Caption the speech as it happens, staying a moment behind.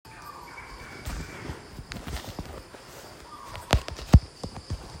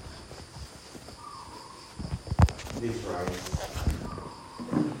Please rise.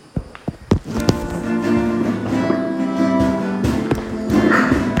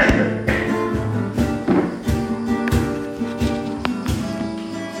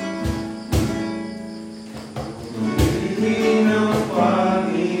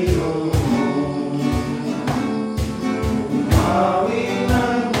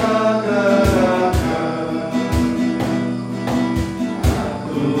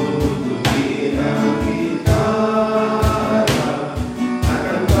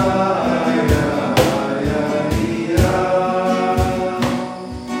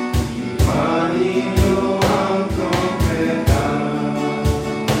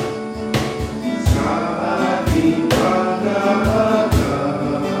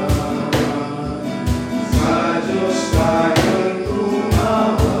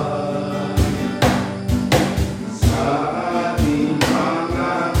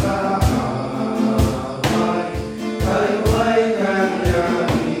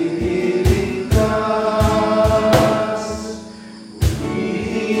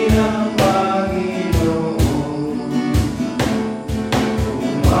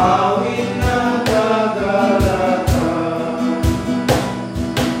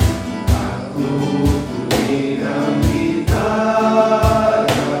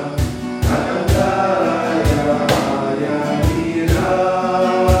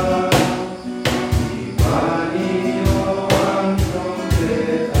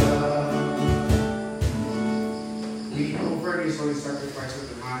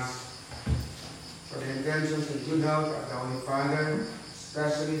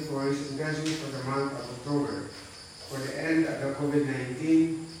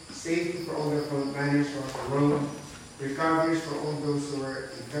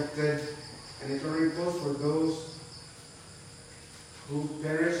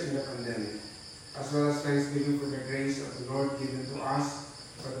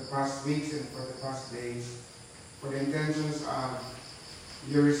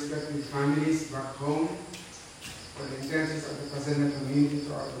 Your respective families back home, for the intentions of the Fazenda community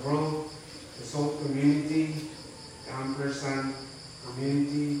throughout the world, the Salt community, the Ampersand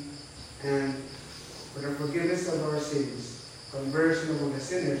community, and for the forgiveness of our sins, conversion of all the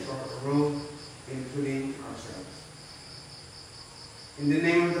sinners throughout the world, including ourselves. In the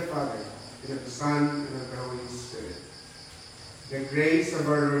name of the Father, and of the Son, and of the Holy Spirit, the grace of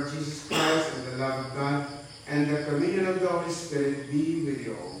our Lord Jesus Christ, and the love of God, and the communion of the Holy Spirit be with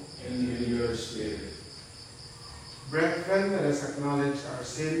you all. And with your spirit. Brethren, let us acknowledge our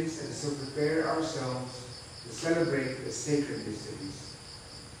sins and so prepare ourselves to celebrate the sacred mysteries.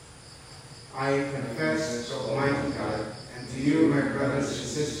 I confess to Almighty God and to you, my brothers and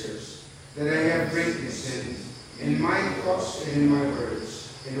sisters, that I have greatly sinned in my thoughts and in my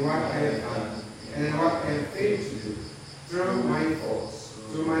words, in what I have done and in what I have failed to do, through my faults,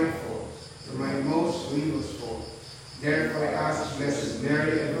 through my most grievous fault. Therefore I ask Blessed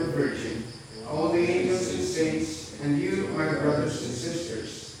Mary, ever Virgin, all the angels and saints, and you, my brothers and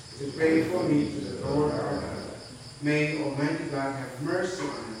sisters, to pray for me to the Lord our God. May Almighty God have mercy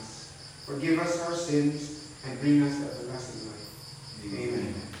on us, forgive us our sins, and bring us to everlasting life.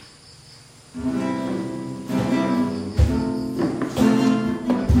 Amen.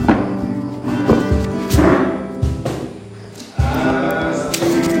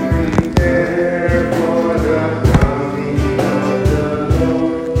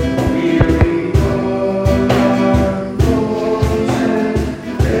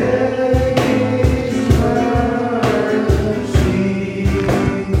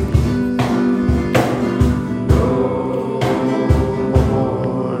 Oh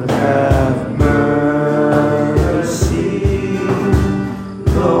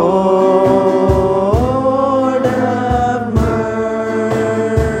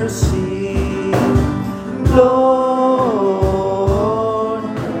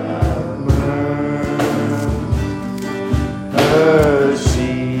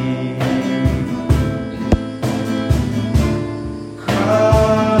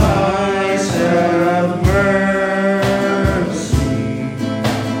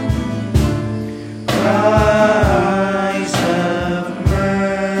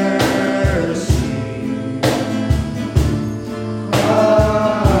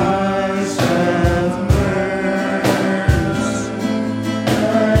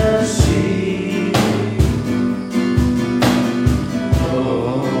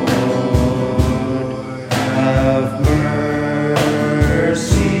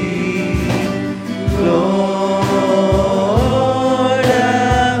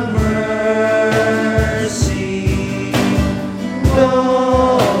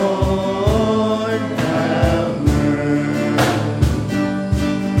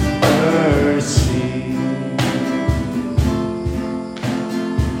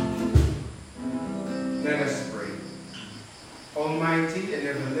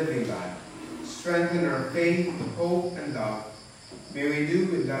strengthen our faith, hope, and love. May we do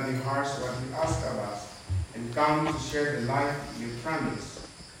with loving hearts what you ask of us, and come to share the life you promised.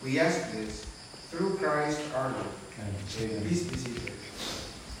 We ask this through Christ our Lord. Please be seated.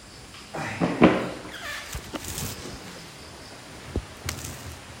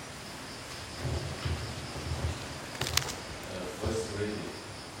 First reading,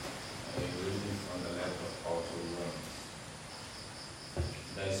 a reading from the letter of Paschal Journey.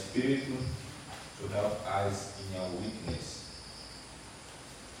 The Spirit to help us in our weakness,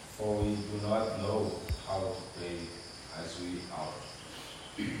 for we do not know how to pray as we ought.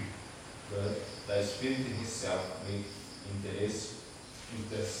 But the Spirit Himself makes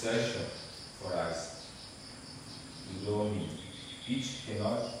intercession for us with groaning, which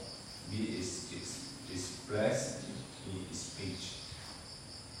cannot be expressed in speech.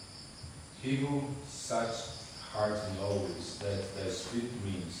 He who such heart knows that the Spirit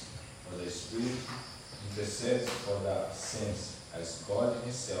means, for the Spirit intercedes for the saints as God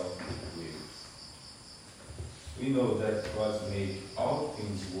Himself wills. We know that God makes all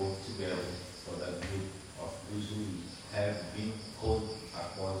things work together for the good of those who have been called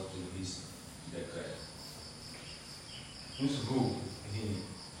according to His decree. Whose who He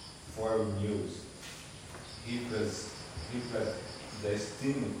foreknew, He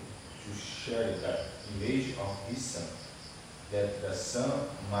predestined to share the image of His Son, that the Son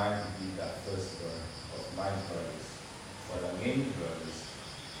might be the firstborn of many brothers, for the many brothers.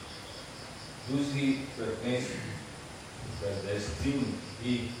 Those He predestined,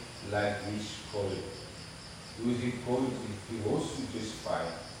 He like which called. Those He called, He also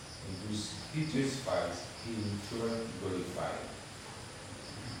justified, and those He justifies, He in turn glorified.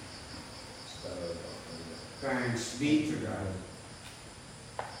 Thanks be to God.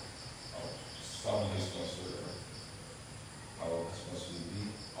 Our responsibility.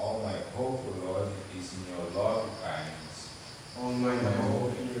 All my hope, O Lord, is in your love and kindness. All my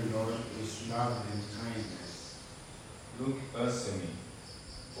hope in your Lord is love and kindness. Look unto me,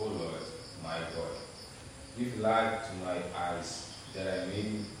 O Lord, my God. Give light to my eyes, that I may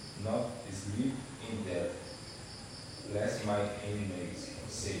not sleep in death, lest my enemies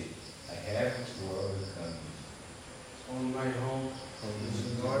say, I have to overcome you. All my hope is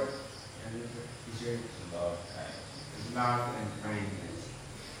in the Lord, and is your love and kindness.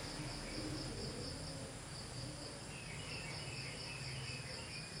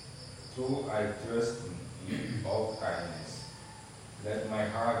 So I trust in all kindness. Let my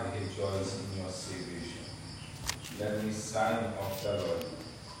heart rejoice in your salvation. Let me sing of the Lord.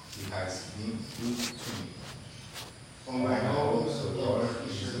 He has been good to me. All my hope, O Lord,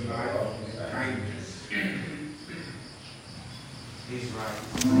 is your love and kindness. He's right.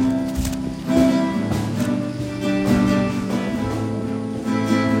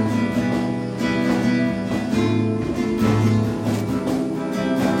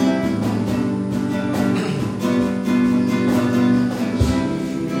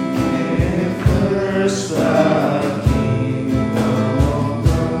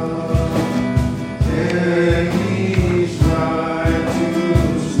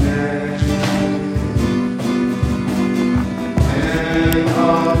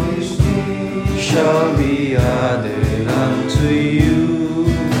 Shall be added unto you.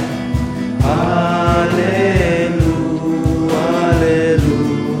 Hallelujah, hallelujah.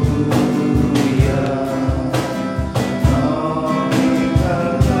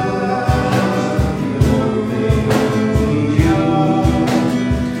 You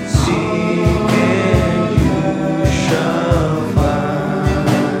seek and you shall find.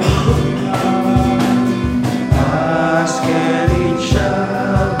 Ask and it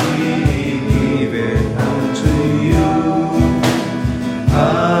shall be given unto you.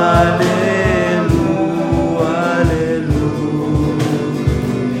 Hallelujah, hallelujah.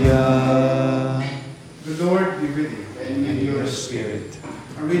 The Lord be with you. And with your spirit.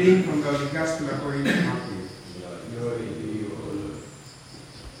 A reading from the Gospel according to Matthew. Glory to you, O Lord.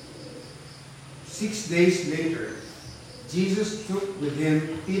 6 days later, Jesus took with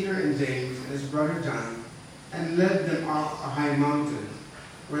him Peter and James and his brother John, and led them up a high mountain,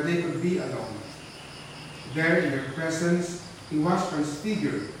 where they could be alone. There in their presence he was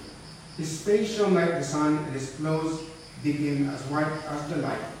transfigured. His face shone like the sun, and his clothes became as white as the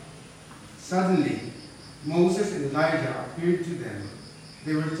light. Suddenly Moses and Elijah appeared to them.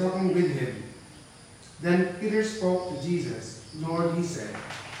 They were talking with him. Then Peter spoke to Jesus. Lord, he said,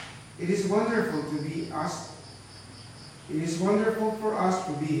 It is wonderful for us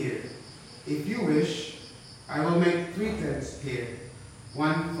to be here. If you wish, I will make 3 tents here,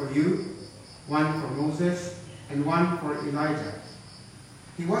 one for you, one for Moses, and one for Elijah.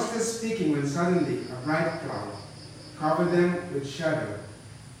 He was still speaking when suddenly a bright cloud covered them with shadow.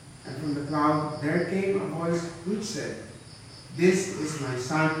 And from the cloud there came a voice which said, "This is my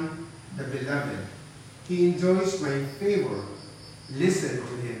Son, the Beloved. He enjoys my favor. Listen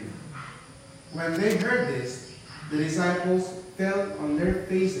to him." When they heard this, the disciples fell on their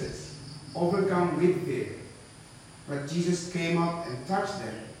faces, overcome with fear. But Jesus came up and touched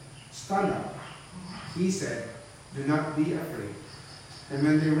them. "Stand up," he said. "Do not be afraid." And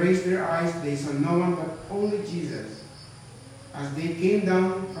when they raised their eyes, they saw no one but only Jesus. As they came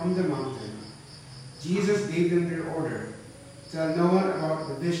down from the mountain, Jesus gave them their order, "Tell no one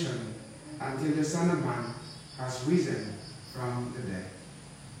about the vision until the Son of Man has risen from the dead."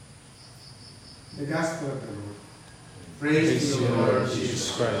 The Gospel of the Lord. Praise to you, Lord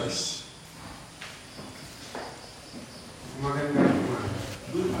Jesus Christ. Magandang umaga.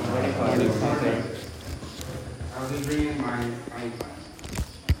 Good morning, Father. I'll be bringing my iPad.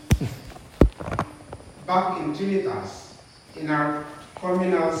 Back in Trinitas, in our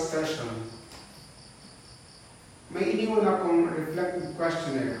communal session, may iniwan akong reflective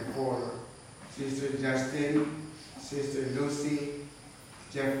questionnaire for Sister Justin, Sister Lucy,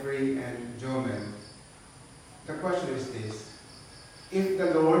 Jeffrey, and Joman. The question is this: if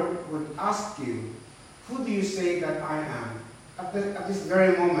the Lord would ask you, "Who do you say that I am?" At this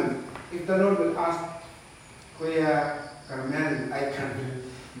very moment, if the Lord will ask Kuya Carmel,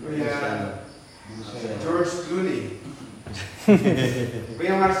 Kuya George Clooney,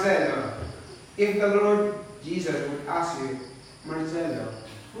 Kuya Marcelo, if the Lord Jesus would ask you, "Marcelo,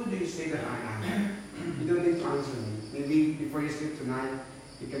 who do you say that I am?" You don't need to answer me. Maybe before you sleep tonight,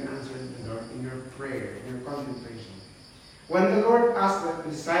 you can answer the Lord in your prayer, in your contemplation. When the Lord asked the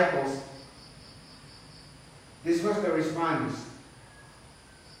disciples, this was the response.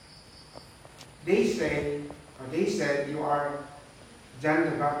 They said, "You are John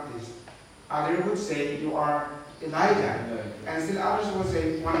the Baptist." Others would say, "You are Elijah." And still others would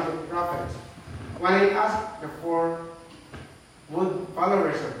say, "One of the prophets." When I asked the four good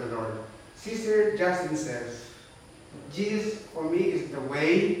followers of the Lord, Sister Justin says, "Jesus for me is the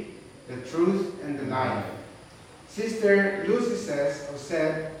way, the truth, and the life." Sister Lucy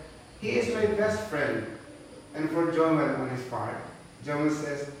said, "He is my best friend." And for Joman on his part, Joman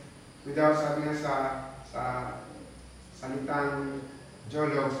says, without sabi nga sa salitang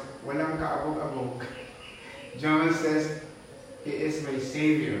Jolog, walang kaabog-abog. Joman says, "He is my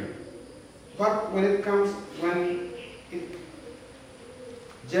Savior." But when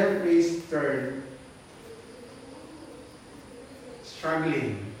Jeffrey's turn,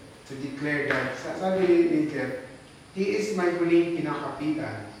 struggling to declare that, sabi ni Jeff, "He is my huling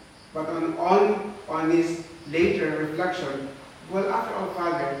kinakapitan." But on his later reflection, well, after all,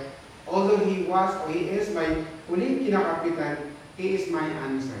 Father, although he is my huling kinakapitan, he is my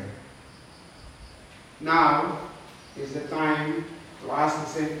answer. Now is the time to ask the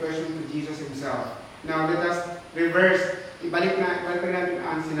same question to Jesus himself. Now let us reverse. Ibalik natin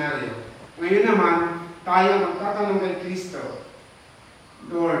ang scenario. Ngayon naman, tayo magtatanong kay Kristo,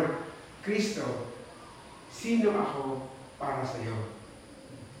 "Lord, Kristo, sino ako para sa iyo?"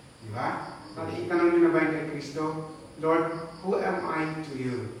 Diba? Itanong niyo na ba kay Kristo, "Lord, who am I to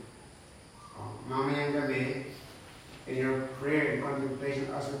you?" Mamayang gabi, in your prayer and contemplation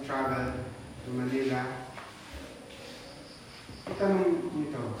as we travel to Manila, itanong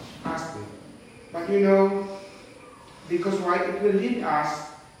nito, ask it. But you know, because why? It will lead us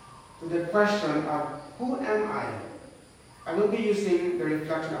to the question of, who am I? I will be using the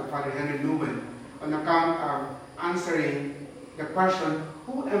reflection of Father Henry Newman on account of answering the question,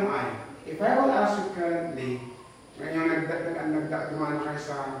 who am I? If I will ask you currently, ngayon nagdaan kayo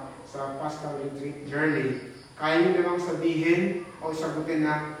sa Paschal Journey, kaya niyo namang sabihin o sagutin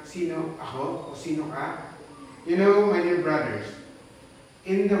na sino ako o sino ka? You know, my dear brothers,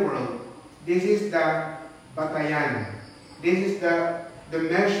 in the world, this is the batayan. This is the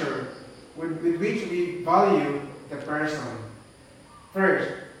measure with which we value the person.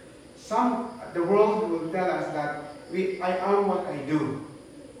 First, the world will tell us that I am what I do.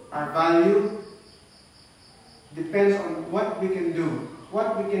 Our value depends on what we can do,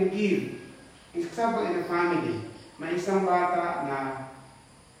 what we can give. Example, in a family, may isang bata na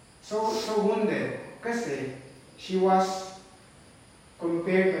so wounded kasi she was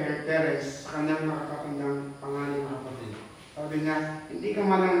compared to her parents sa kanyang nakakatandang pangalan ng kapatid. Sabi niya, "Hindi ka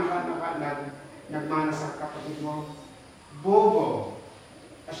man lang nagmana sa kapatid mo. Bobo.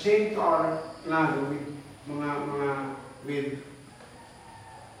 Ashamed to our plan with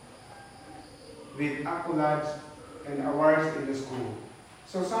accolades and awards in the school."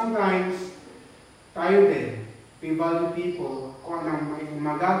 So sometimes, tayo din, We value people kung anong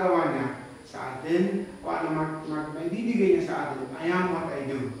magagawa niya sa atin, kung anong maibibigay niya sa atin. I am what I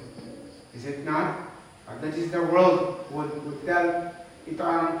do. Is it not? That is the world would tell. Ito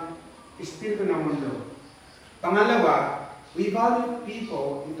ang espiritu ng mundo. Pangalawa, we value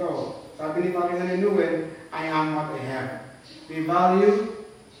people. Ito, sabi ni Father Newell, I am what I have. We value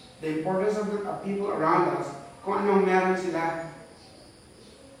the importance of people around us, kung anong meron sila.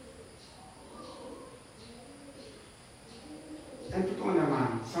 And totoo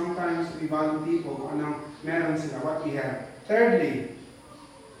naman, sometimes we value people kung anong meron sila, what we have. Thirdly,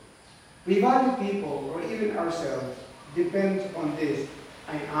 we value people, or even ourselves, depends on this.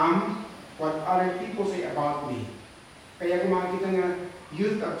 I am what other people say about me. Kaya kung makikita nga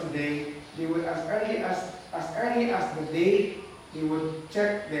youth of today, they would as early as the day, they would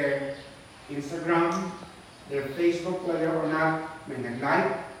check their Instagram, their Facebook, whether or not may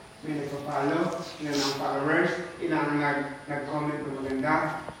nag-like, may nag-follow, ilan ang followers, ilan ang nag-comment ng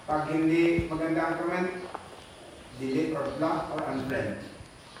maganda. Pag hindi maganda ang comment, delete or block or unfriend.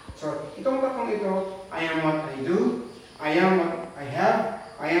 So, itong tatlong ito, I am what I do, I am what I have,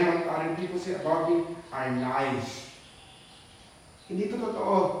 I am what other people say about me, are lies. Hindi ito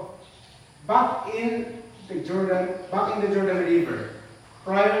totoo. Back in the Jordan River,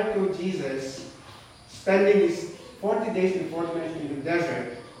 prior to Jesus spending his 40 days and 40 nights in the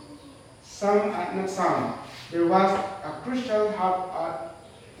desert, there was a crucial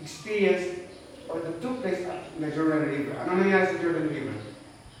experience or that took place in the Jordan River. Ano nangyari sa Jordan River?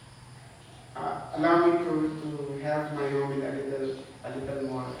 Allow me to have my moment a little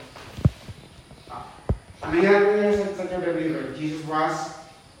more. Ano nangyari sa Jordan River? Jesus was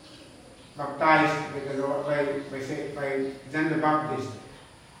baptized by John the Baptist.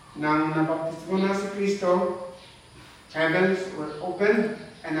 Nang nabaptismo na si Kristo, heavens were opened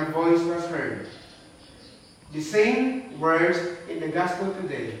and a voice was heard. The same words in the gospel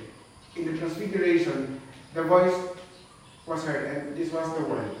today, in the transfiguration, the voice was heard, and this was the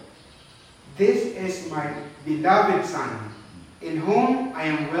word. This is my beloved Son, in whom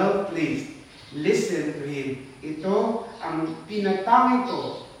I am well pleased. Listen to him. Ito ang pinatawag ko.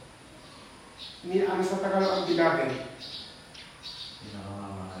 Ano sa Tagalog ang beloved?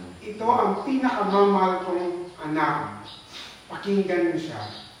 Ito ang pinakamamahal kong anak. Pakinggan mo siya.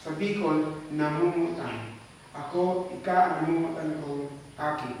 Sa Bicol, namumutan. Ako, ika ang namumutan kong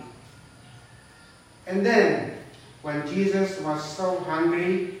akin. And then, when Jesus was so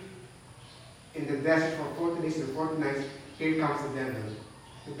hungry in the desert for 40 days and 40 nights, here comes the devil.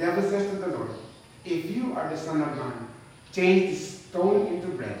 The devil says to the Lord, if you are the Son of Man, change this stone into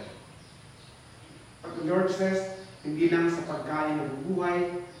bread. But the Lord says, hindi lang sa pagkain ng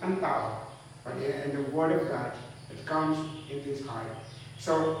buhay ang tao, but in the Word of God that comes into his heart.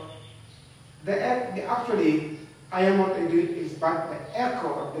 So, actually, I am what I do is but the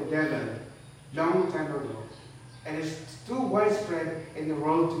echo of the devil long time ago. And it's too widespread in the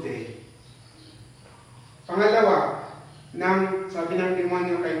world today. Pangalawa, nang sabi ng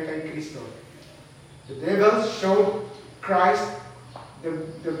demonyo kay Kristo, the devil showed Christ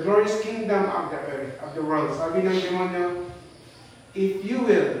the glorious kingdom of the earth, of the world. Sabi ng demonyo, if you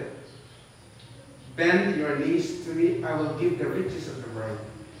will bend your knees to me, I will give the riches of the world.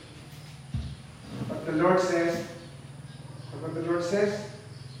 But the Lord says,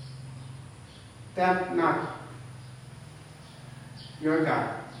 tempt not your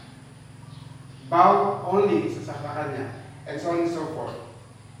God. Bow only sa kanya, and so on and so forth.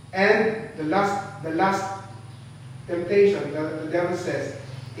 And the last temptation, the devil says,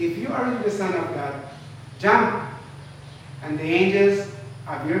 if you are the Son of God, jump, and the angels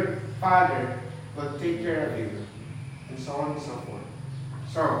of your Father will take care of you, and so on and so forth.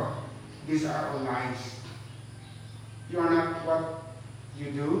 So, these are all lies. You are not what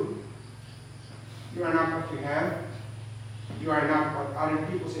you do. You are not what you have. You are not what other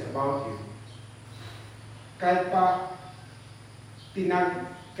people say about you. Kahit pa you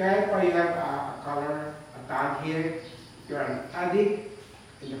have a color, a tag here, you are an addict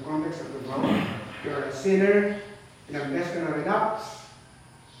in the context of the world. You are a sinner, ilang-beses ka na relapse,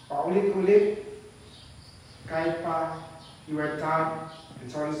 paulit-ulit, kahit pa you are tagged, and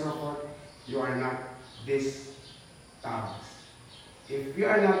so on and so forth, you are not these tags. If you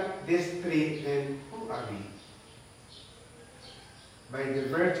are not these three, then who are we? By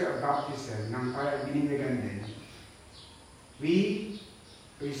the virtue of baptism, ng parang binibigyan din, we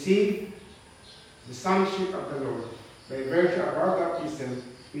receive the sonship of the Lord. By virtue of our baptism,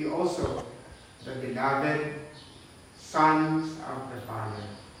 we also the beloved sons of the Father.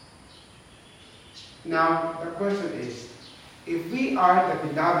 Now, the question is, if we are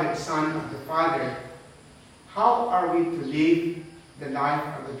the beloved Son of the Father, how are we to live the life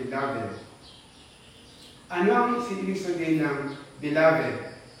of the beloved? Ano ang ibig sabihin ng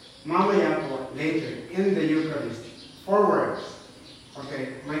beloved? Mamaya po, later, in the Eucharist, 4 words.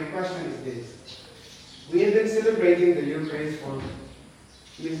 Okay, my question is this. We have been celebrating the Eucharist for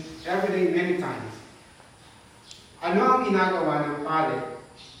every day many times. Ano ang ginagawa ng pare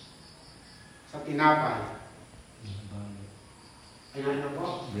sa tinapay? Ano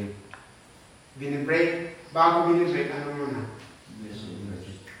po? Binibreak. Bago binibreak, ano muna?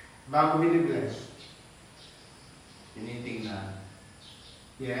 Bago binibless. Tinitingnan.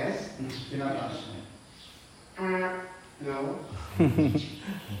 Yes? Tinataas niya. No.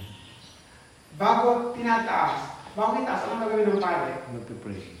 Bago tinataas. Bago itaas, ano gagawin ng pare?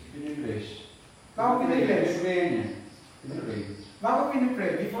 Magpipray. Binibless. Bago binibless. Binibless niya. Binipray. Bago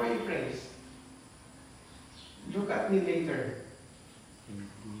pinipray, before you praise. Look at me later.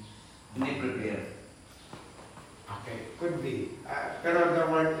 Biniprepare. Okay, could be. Pero the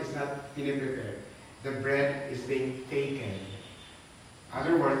word is not piniprepare. The bread is being taken.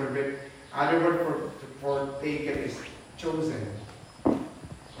 Other word for taken is chosen.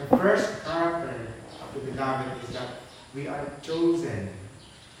 The first character of the beloved is that we are chosen.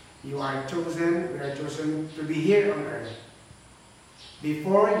 You are chosen, we are chosen to be here on earth.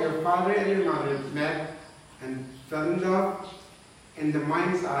 Before your father and your mother met and fell in love, in the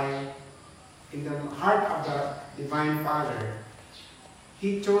mind's eye, in the heart of the Divine Father,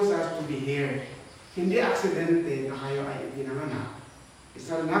 He chose us to be here. Hindi aksidente na kayo ay ginanganak. It's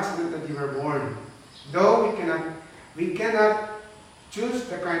not an accident that you were born. Though we cannot choose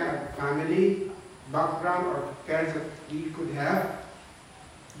the kind of family, background, or parents that we could have,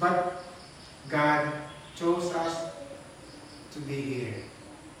 but God chose us to be here.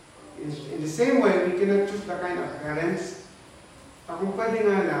 In the same way, we cannot choose the kind of parents. Kung pwede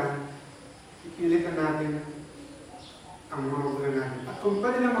nga lang, ipilitan natin ang mga magulang natin. At kung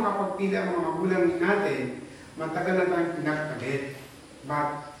pwede na makapagpili ang mga magulang natin, matagal na tayong pinagpalit.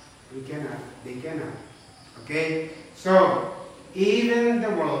 But we cannot. They cannot. Okay? So, even the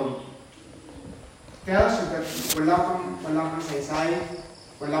world tells you that wala kang saysay,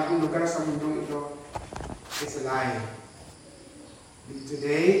 wala kang lugar sa mundong ito. It's a lie.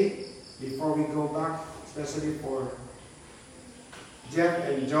 Today, before we go back, especially for Jeff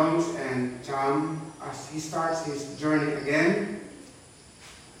and Jones and Cham, as he starts his journey again,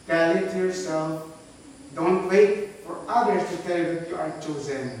 tell it to yourself. Don't wait for others to tell you that you are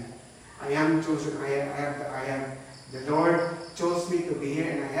chosen. I am chosen. The Lord chose me to be here,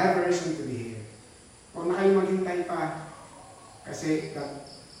 and I have a reason to be here. Huwag na kayo maghintay pa, kasi that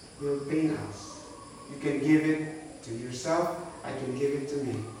will pain us. You can give it to yourself. I can give it to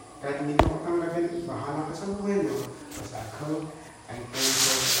me. Kahit hindi ko tanggapin, bahala ka sa buhay mo. Basta ako, I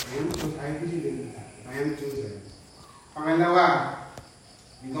believe in that. I am chosen. Pangalawa,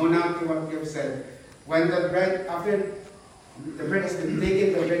 we go now to what we have said. When the bread, after the bread has been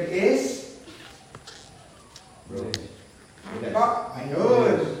taken, the bread is? Ayun.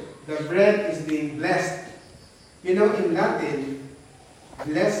 The bread is being blessed. You know, in Latin,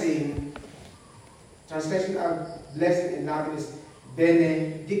 blessing, translation of blessing in Latin is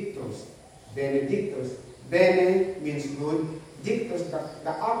benedictus. Benedictus. Bene means good. Dictus, the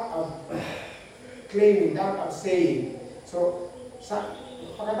act of claiming, the act of saying. So,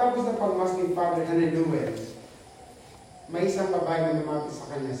 pagkatapos na pagmas ni Father Henry Newell, may isang babae na lumapit sa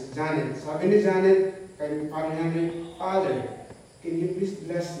kanya, si Janet. Sabi ni Janet, kay Father Henry, Father, can you please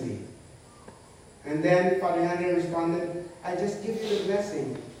bless me? And then Father Henry responded, I just give you the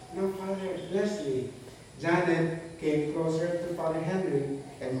blessing. No, Father, bless me. Janet came closer to Father Henry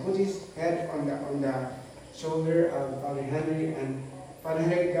and put his head on the shoulder of Father Henry, and Father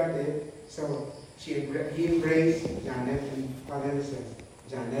Henry got it. So he embraced Janet, and Father Henry says,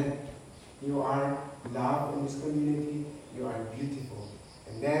 Janet, you are loved in this community. You are beautiful.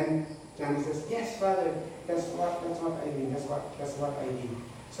 And then Janet says, yes, Father, that's what I mean. That's what I mean.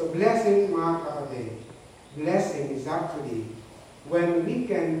 So blessing, mga kapatid, blessing is actually when we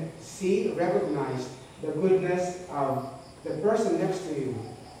can see, recognize the goodness of the person next to you.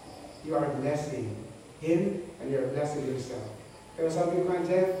 You are blessing him, and you're blessing yourself. Pero sabi ko,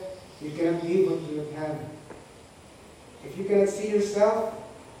 Jeff, you cannot give what you don't have. If you cannot see yourself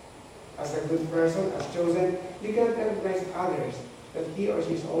as a good person, as chosen, you cannot recognize others that he or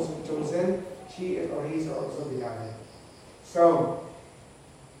she is also chosen, she or he is also beloved. So,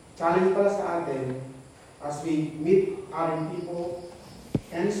 challenge pala sa atin, as we meet other people,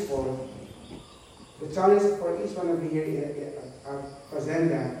 henceforth, the challenge for each one of you here at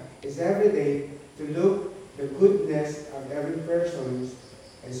Fazenda is every day to look the goodness of every person's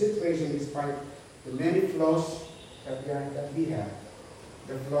and situation despite the many flaws that we have.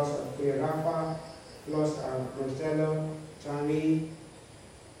 The flaws of Kuya Rafa, flaws of Marcelo, Johnny,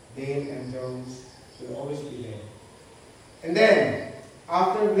 Dale, and Jones will always be there. And then,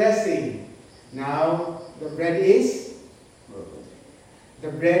 after blessing, now the bread is broken.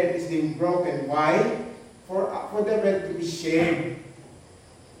 The bread is being broken. Why? For the bread to be shared.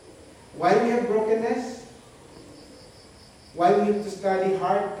 Why we have brokenness? Why we have to study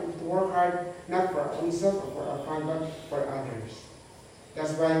hard, to work hard, not for ourselves or for our family, but for others.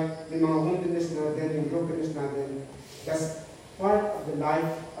 That's why may mga woundedness natin, yung brokenness natin, that's part of the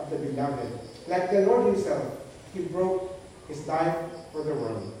life of the beloved. Like the Lord Himself, He broke His life for the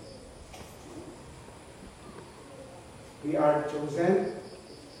world. We are chosen,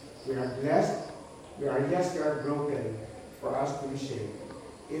 we are blessed, we are broken for us to be shared.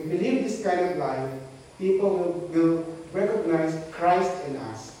 If we live this kind of life, people will recognize Christ in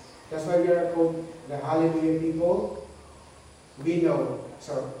us. That's why we are called the Hallelujah people. We know.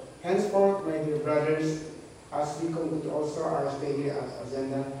 So, henceforth, my dear brothers, as we conclude also our stay here at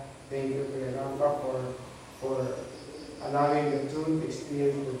Fazenda, thank you for your Rampa for allowing the two to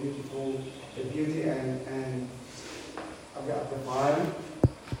experience the beauty and of the farm.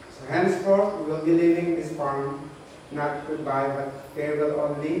 So henceforth, we will be leaving this farm, not goodbye, but farewell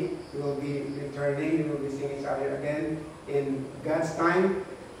only. We will be returning, we will be seeing each other again in God's time.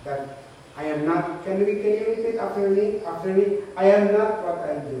 That I am not, can you repeat after me? After me, I am not what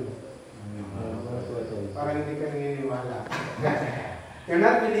I do. Parang hindi ka naniniwala. You're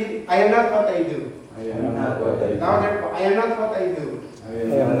not believing, I am not what I do. I am not what I do. Louder po, I am not what I do. I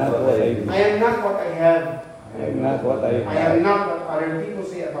am not what I do. I am not what I have. I am not what I have. I am not what other people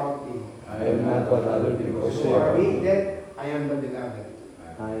say about me. I am not what other people say So are about we me. that I am the beloved.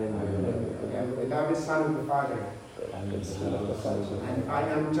 I am I am the beloved Son of the Father. I am the Son of the Son. And I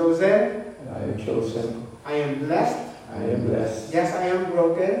am chosen. I am chosen. I am blessed. I am blessed. Yes, I am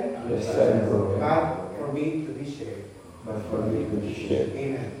broken. Yes, I am broken. But for me to be shared. But for me to be shared.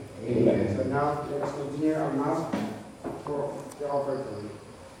 Amen. Amen. So now let us continue our mass for the offering.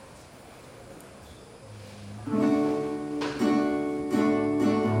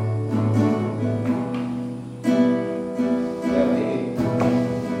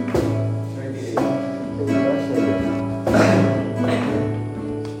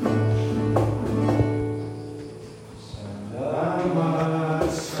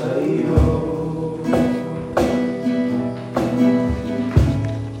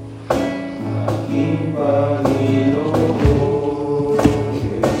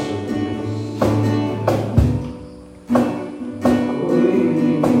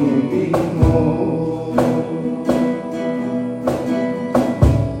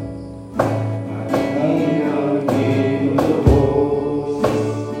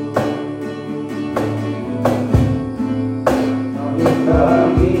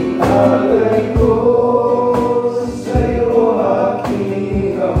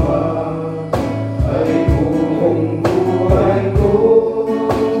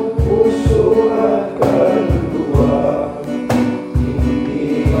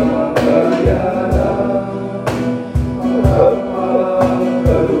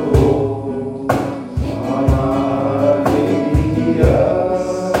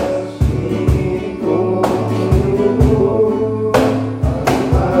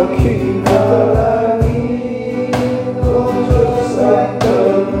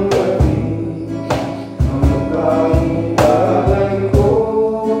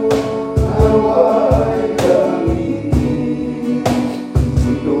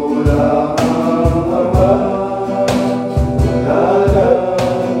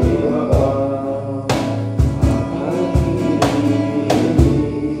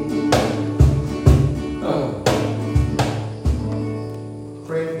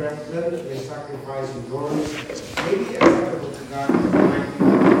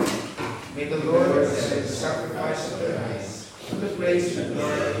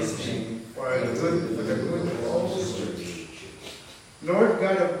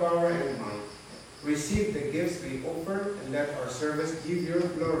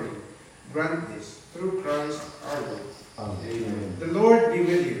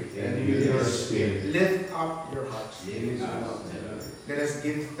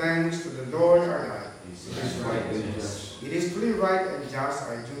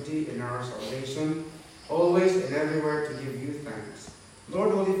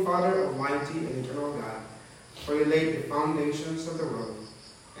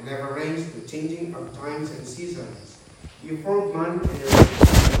 You formed man in your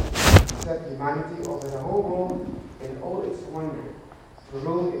set humanity over the whole world in all its wonder. who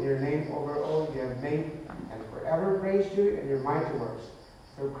rule in your name over all you have made, and forever praise you in your mighty works.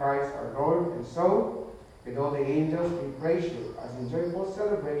 Through Christ our Lord, and so, with all the angels, we praise you. As in joyful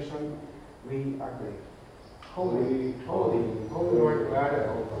celebration, we acclaim. Holy, holy, holy Lord God of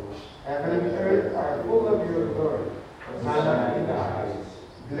hosts, heaven and earth are full of your glory. Hosanna in the highest.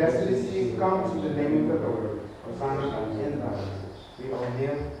 Blessed is he who comes in the name of the Lord. Hosanna in the highest. We all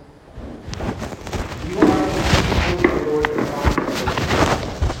kneel. You are the Lord of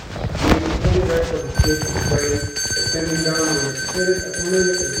the rest of the state of praise, sending down your spirit upon us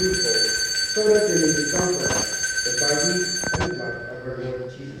as people, so that they may become for us the body and blood of our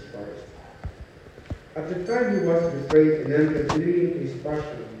Lord Jesus Christ. At the time he was betrayed and entered into his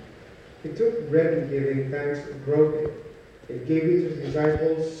passion, he took bread and giving thanks, broke it, and gave it to his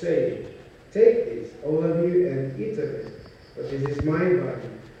disciples, saying, Take this, all of you, and eat of it, for this is my body,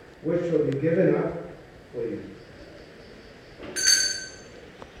 which shall be given up for you.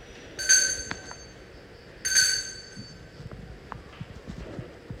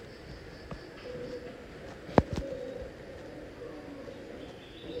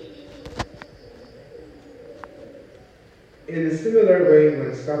 In a similar way,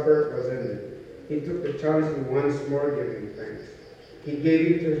 when supper was ended, he took the chalice and once more giving thanks. He gave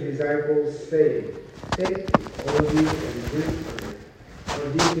it to his disciples, saying, Take this, all of you, and drink from it. For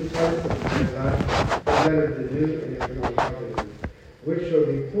this is the chalice of my blood, the blood of the new and eternal covenant, which shall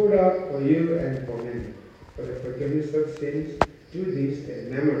be poured out for you and for many, for the forgiveness of sins. Do this in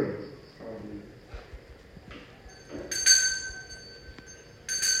memory of me.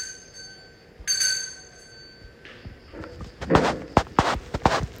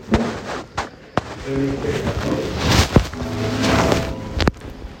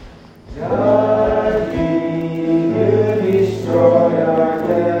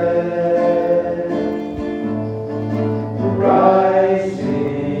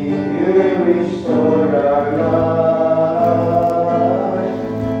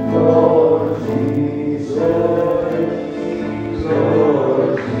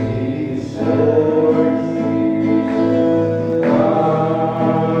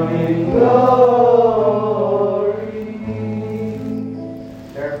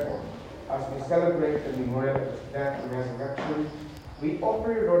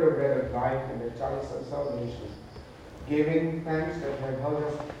 Giving thanks that have held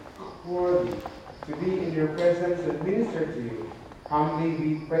us worthy to be in your presence and minister to you. Humbly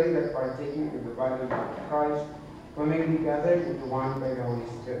we pray that partaking in the body of Christ, we may be gathered into one by the Holy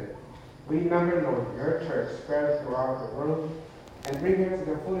Spirit. We remember, Lord, your church spread throughout the world, and bring us to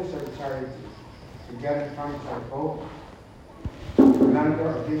the fullness of charity, together from our Pope, Fernando,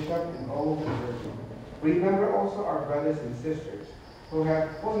 our Bishop, and all the clergy. We remember also our brothers and sisters who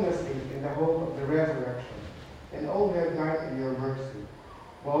have fullness in the hope of the resurrection, and all who have died in your mercy.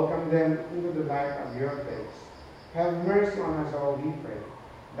 Welcome them into the light of your face. Have mercy on us all, we pray,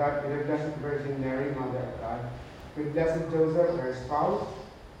 that with the Blessed Virgin Mary, Mother of God, with Blessed Joseph, her spouse,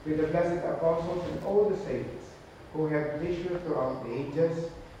 with the blessed apostles and all the saints who have pleasure throughout the ages,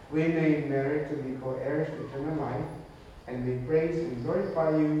 we may merit to be co-heirs to eternal life, and we praise and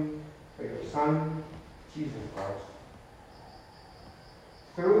glorify you for your Son, Jesus Christ.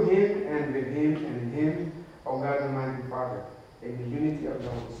 Through him, and with him, and in him, O God, Almighty Father, in the unity of the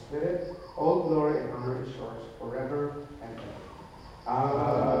Holy Spirit, all glory and honor is yours forever and ever.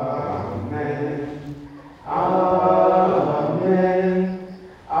 Amen. Amen.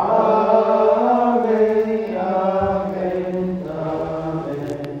 Amen. Amen.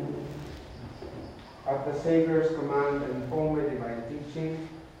 Amen. At the Savior's command and informed by divine teaching,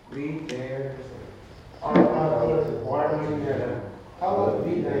 we dare to say, Our Father, who art in heaven, hallowed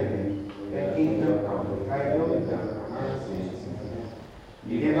be thy name. Thy kingdom come, thy will be done on earth as it is in heaven.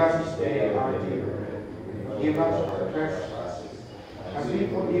 Give us this day our daily bread, and forgive us our trespasses, as we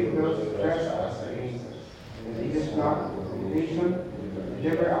forgive those who trespass against us. And lead us not into temptation, but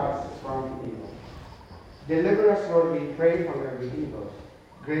deliver us from evil. Deliver us, Lord, we pray, from every evil.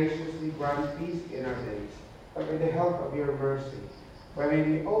 Graciously grant peace in our days, but with the help of your mercy, where we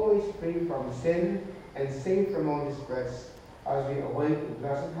be always free from sin and safe from all distress, as we await the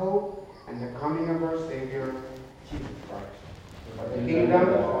blessed hope and the coming of our Savior, Jesus Christ. For the kingdom,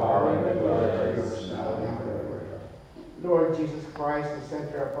 the power, and the glory are yours now and forever. Lord Jesus Christ, who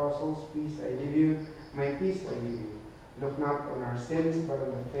said to your apostles, Peace I give you, my peace I give you. Look not on our sins, but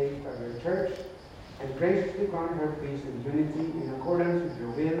on the faith of your church, and graciously grant her peace and unity in accordance with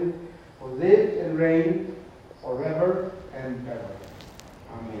your will, who live and reign forever and ever.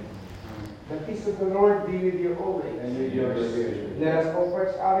 Amen. The peace of the Lord be with you always. And with your spirit. Let us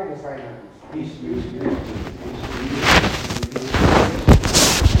offer our the sign of peace. Peace be with you. Peace be with you.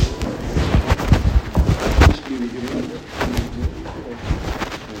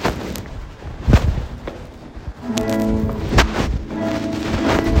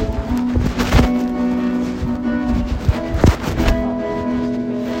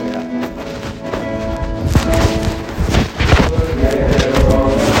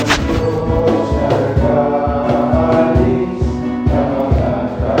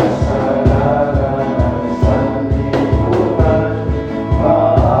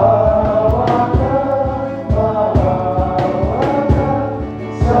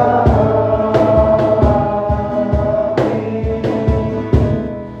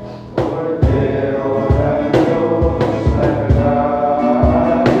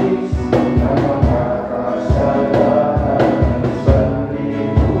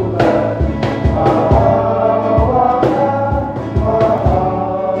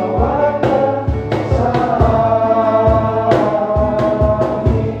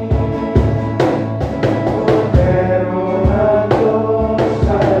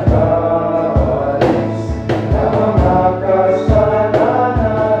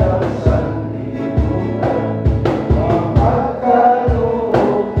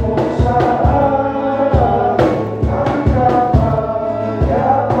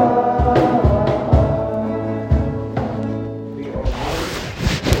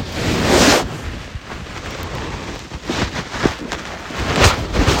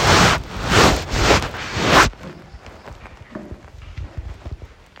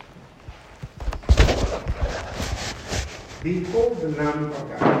 Behold the Lamb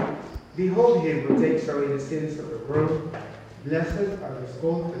of God. Behold him who takes away the sins of the world. Blessed are those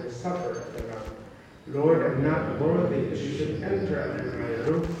go to the supper of the Lamb. Lord, I'm not worthy that you should enter under my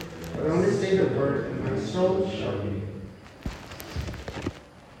roof, but only say the word, and my soul shall be healed.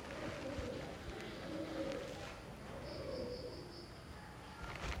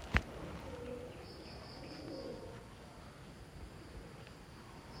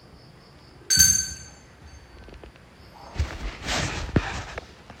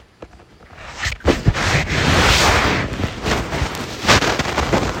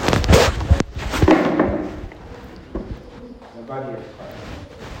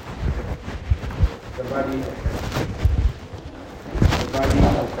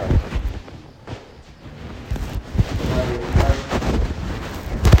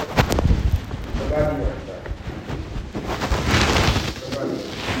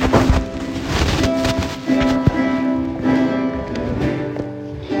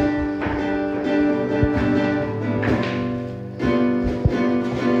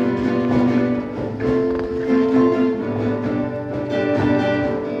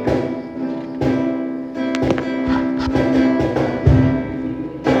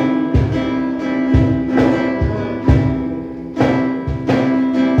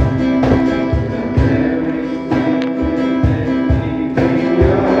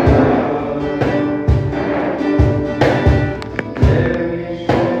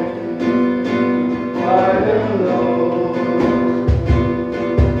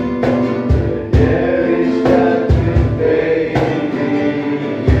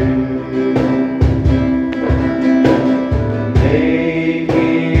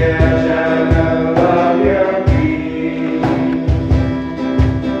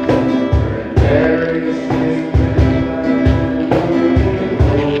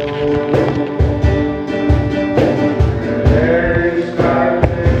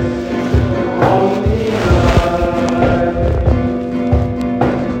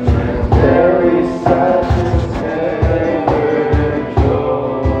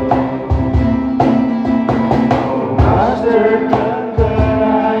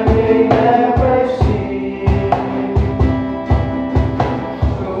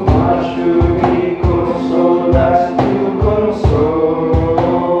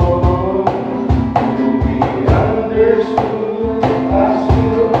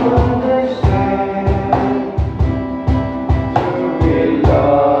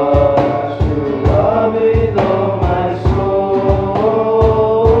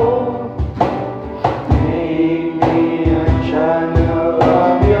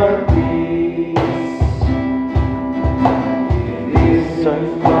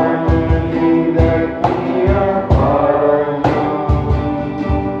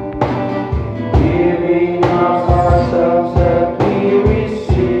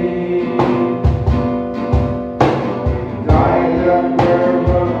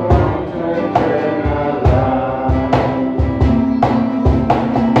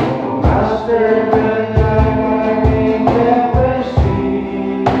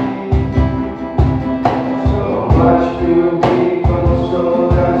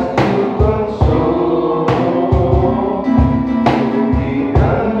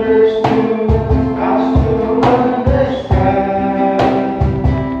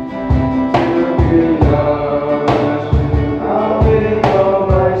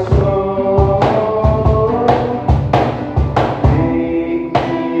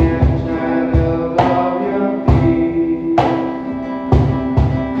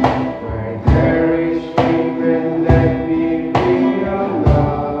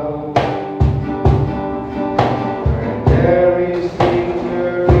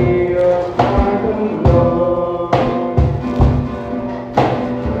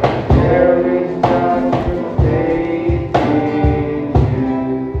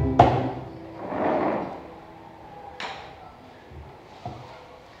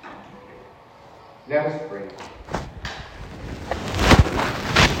 Let us pray.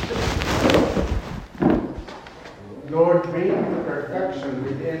 Lord, bring to perfection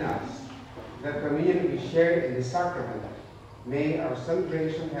within us that when we share in the sacrament, may our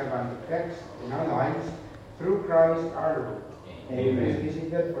celebration have an effect in our lives through Christ our Lord. Amen. Please be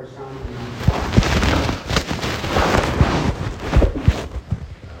seated for some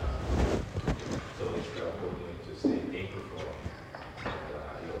So it's going to say thank you for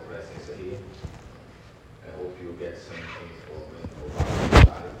your presence here. I hope you get something for when you go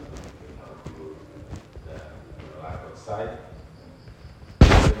outside, the life outside.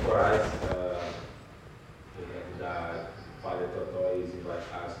 For us, Father Toto is invite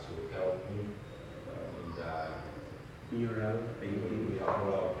us to help me in the So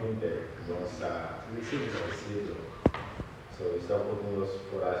it's the opportunity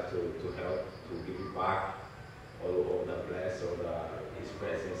for us to help, to give back all of the blessing, all His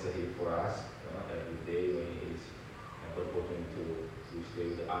presence here for us every day when He's have the opportunity to stay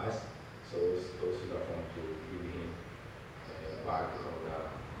with us. So it's also the fun to give Him back from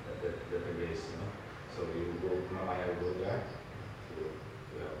the grace. So you go, Mama, will go there to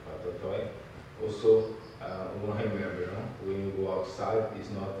help Pastor Toy. Also, we want to remember, when you go outside,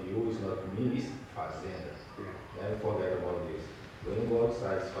 it's not you, it's not me, it's Fazenda. Never forget about this. When you go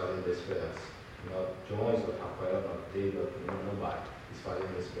outside, it's Fazenda Esperanza. Not Jones, not Rafael, not David, nobody. It's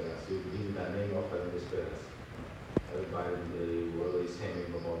Fazenda Esperanza. You believe in the name of Fazenda Esperanza. Everybody will always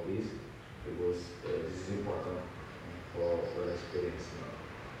remember about this because this is important for the experience.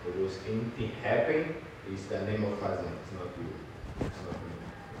 Because anything happen, it's the name of Fazenda, it's not you. It's not me.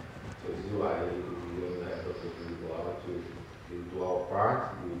 So this is why we don't have the opportunity to go out to do our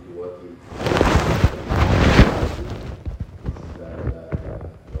part, we do what we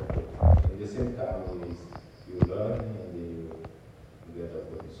at the same time, you learn and you get the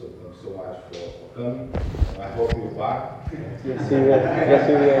opportunity. So thank you so much for coming. I hope you're back. Yes, you will. Yes,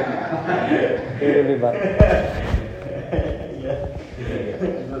 you will. You will be back.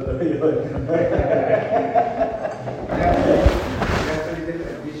 Just a little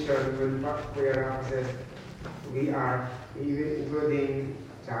addition when Pastor says we are, even including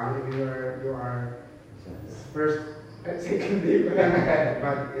child, you are first and second day,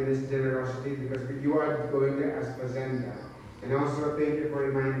 but it is generosity because you are going there as Fazenda. And also thank you for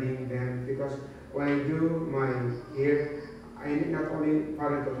reminding them because when I do my here, I not only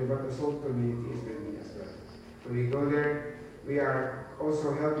parent community but the soul community is with me as well. When we go there, we are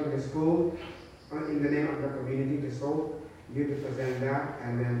also helping the school in the name of the community, the soul, due to Fazenda,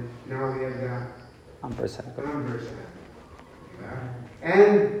 and then now we have the ampersand.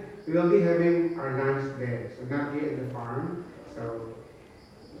 And we will be having our lunch there, so not here in the farm. So,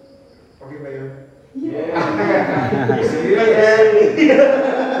 okay ba yun? Yeah. This is the first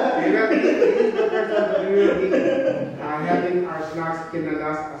time that we will be having our snacks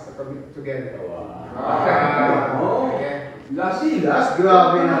kinalas as a community together. Wow. Okay. Last,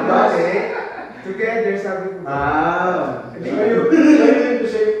 grabe na last. Together, sabi ko. So you mean to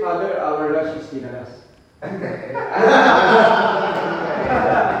say, Father, our last is kinalas.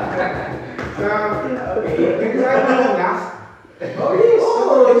 So, because I was last. Oh, yes.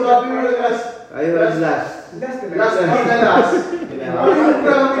 Oh, it's not your last. I was last. That's the Last last. of the last. Oh, you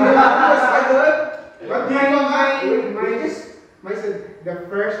grabe na last. I thought. But my said the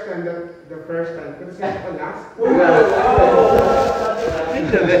first time, could you say the last?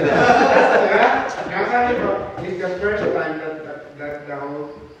 It's the first time that the whole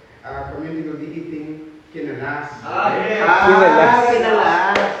community will be eating kinalas.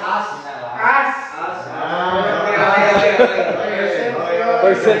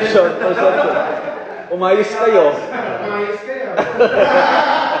 Perception. Umayos kayo.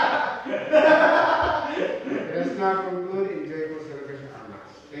 Let's now conclude in joyful celebration of Mass.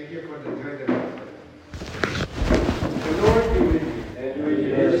 Thank you for the joy that the Lord be with you.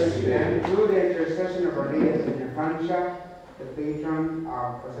 And through the intercession of our Lady of Esperanza, the patron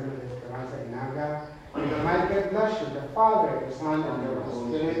of Fazenda Esperanza in Naga, and the mighty God bless you, the Father, the Son, and the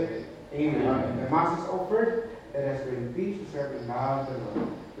Holy Spirit. Amen. The Mass is offered. Let us bring peace to serve and love the Lord.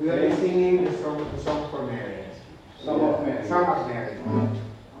 We will be singing the song for Mary. Song of Mary. Song of Mary.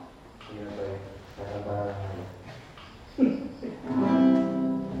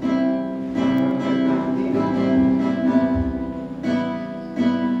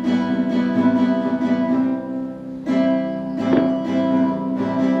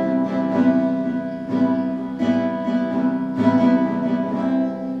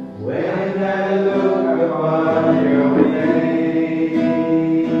 When I look upon your face,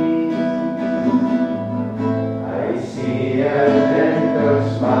 I see a gentle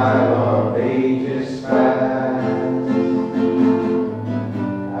smile of ages past.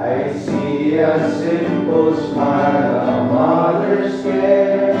 I see a simple smile, a mother's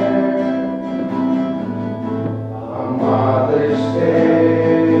care, a mother's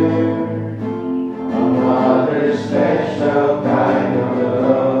care, a mother's special kind of love.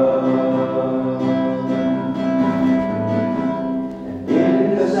 And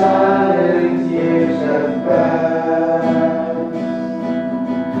in the silent years have passed,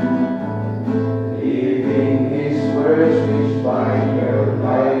 leaving His words which bind your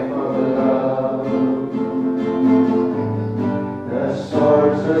life of love. The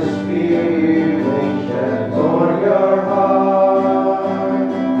swords of spirit which have torn your heart,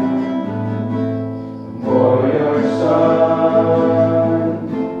 for your sorrow.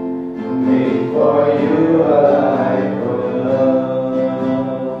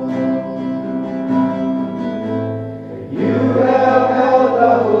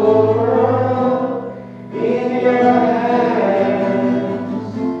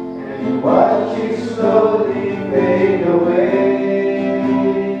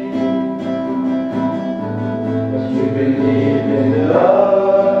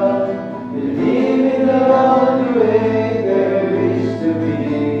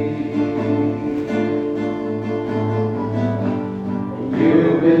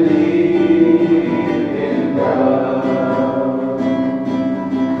 you believe in God.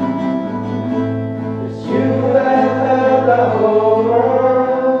 Yes, you have held the whole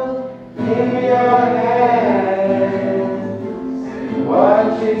world in your hands and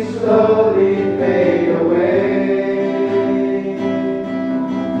watch it slowly fade away.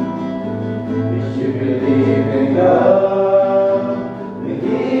 Yes, you believe in God,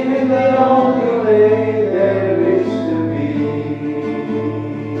 believe in the only way there is to be.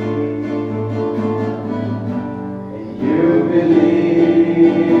 And you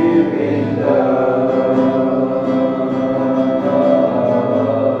believe in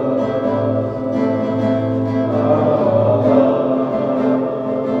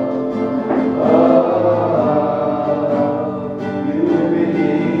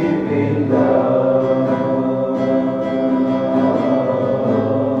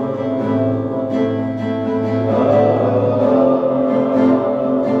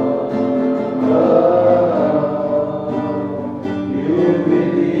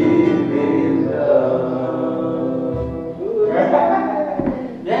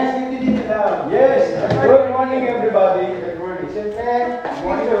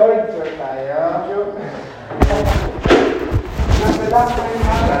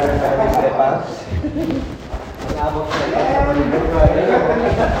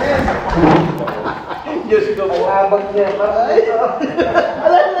Diyos ko, ang abag niya.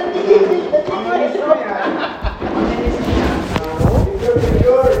 Alam na,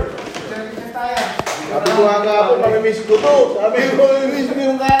 sabi ko nga ako, mamimiss ko to. Sabi ko, mamimiss ko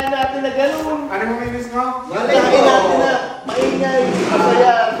yung kaya natin na gano'n. Ano mo mamimiss mo? Malaki natin na maingay,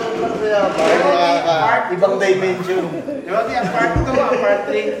 masaya, sobrang saya. Ibang dimension. Jody, ang part 2, ang part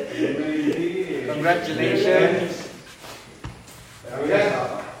 3. Congratulations.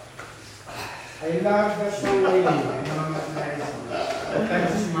 I love the song really.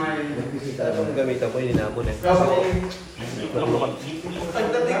 That is my... Ang gamitan mo, hinamon eh.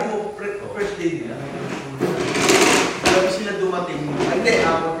 Pagdating mo, first day nila. Alam sila dumating. Hindi,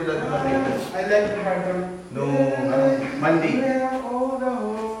 ako sila dumating. I like the part of... No, Monday.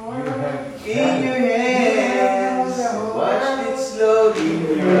 In your hands, Watch it slowly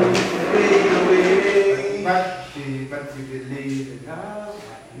fade away. But you believe in love.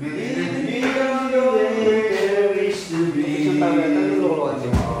 Believe in the way there is to be. Sure.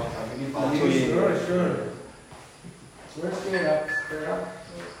 Stir up.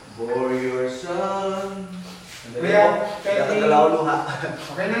 For your son. Kaya, Nakakalaw-luha.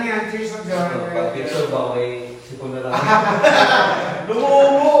 okay na yan. Tears of joy. Pag-picture ba, may sipon na lang.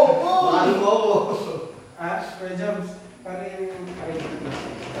 Lumo! Kuya Jones, paano yung arrangement?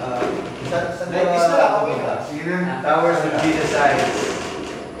 Sige na. Towers of Jesus eyes.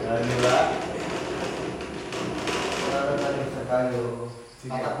 Di ba? Sa tayo.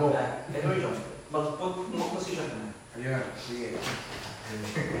 Sige, ako. Mag-put mo position na. Ayun, sige.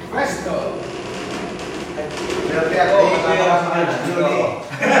 Presto! Pero kaya ako, Paschal Journey.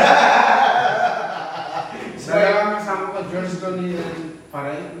 Dalawang kasama ko, George Tony and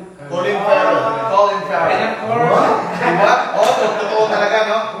Paray. Colin Farrell. And of course, Diba? Oo, totoo talaga,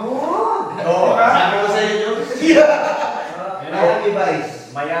 no? Oo. Sabi ko sa inyo.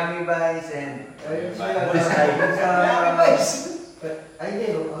 Miami Vice and Miami Vice. Ay, hindi.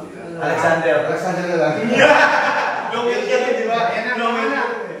 Alexander na lang. Lumit ka rin, di ba? Tama na.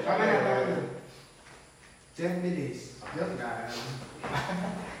 Jeff Midis.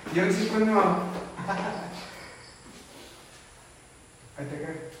 Yung sipon mo. Ay,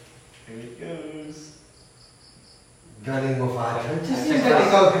 teka. Here it goes. Galing mo, Father.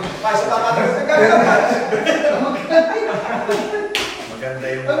 Maganda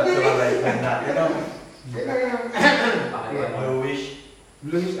yung natural light natin.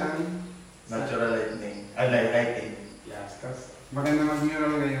 Bluish ang Natural lighting. Lighting. yes. Tapos maganda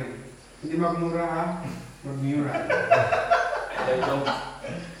mag-mural ngayon. Hindi magmura ha. Mag-mural.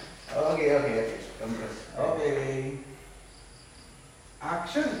 Okay. Okay.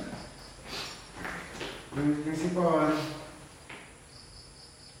 Action! Yung sipon.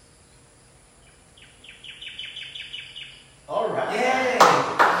 Alright. Yay!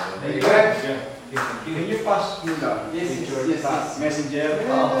 Very good. Can you pass me down? Yes. Messenger.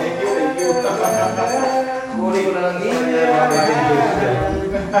 Thank you. Kunin ko na lang isa.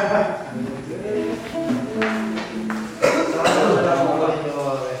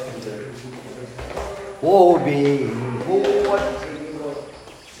 Oh, babe. What?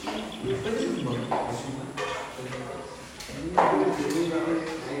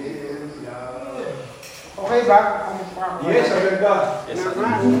 Okay ba? Yes, ang ganda.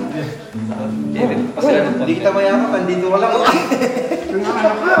 Naman. Hindi kita mayaman, andito wala ko.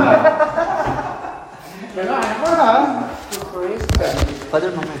 Nang-ano ka ha?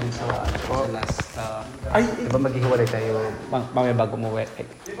 Father, mamaya din sa last. Ay, Diba maghihiwalay tayo mamaya bago umuwi?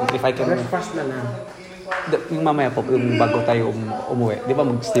 If I can... breakfast na lang. Yung mamaya po, yung bago tayo umuwi. Di ba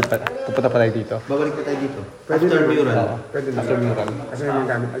mag-stay pa? Pupunta pa tayo dito? Babalik pa tayo dito. Pwede After naman. mural. Oo. Pwede na. After mural. Kasi yung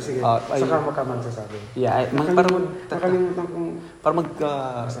gamit. Ay, sige. Ay. Saka magkamansasabi. Yeah, parang Nakalimutan kong... para mag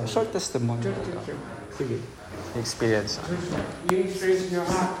short testimony. Sige. Experience. Yung experience nyo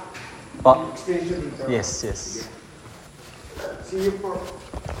ha? Oh, Experience nyo dito. yes. See you po.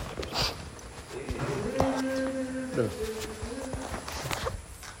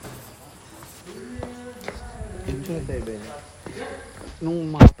 Enjoy tayo ba yun? Nung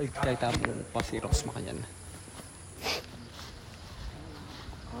makapagkita mo pa-Xerox mo kanyan.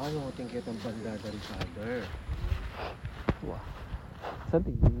 Ano, thank you itong banda dari father. Wow. Saan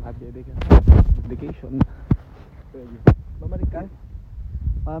tingin yung vacation? Mamalik ka?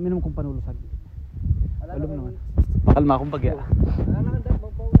 Minum kong panulusag. Alam naman. Pakalma akong bagya.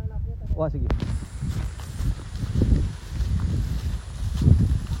 Magpauna na ako. Sige.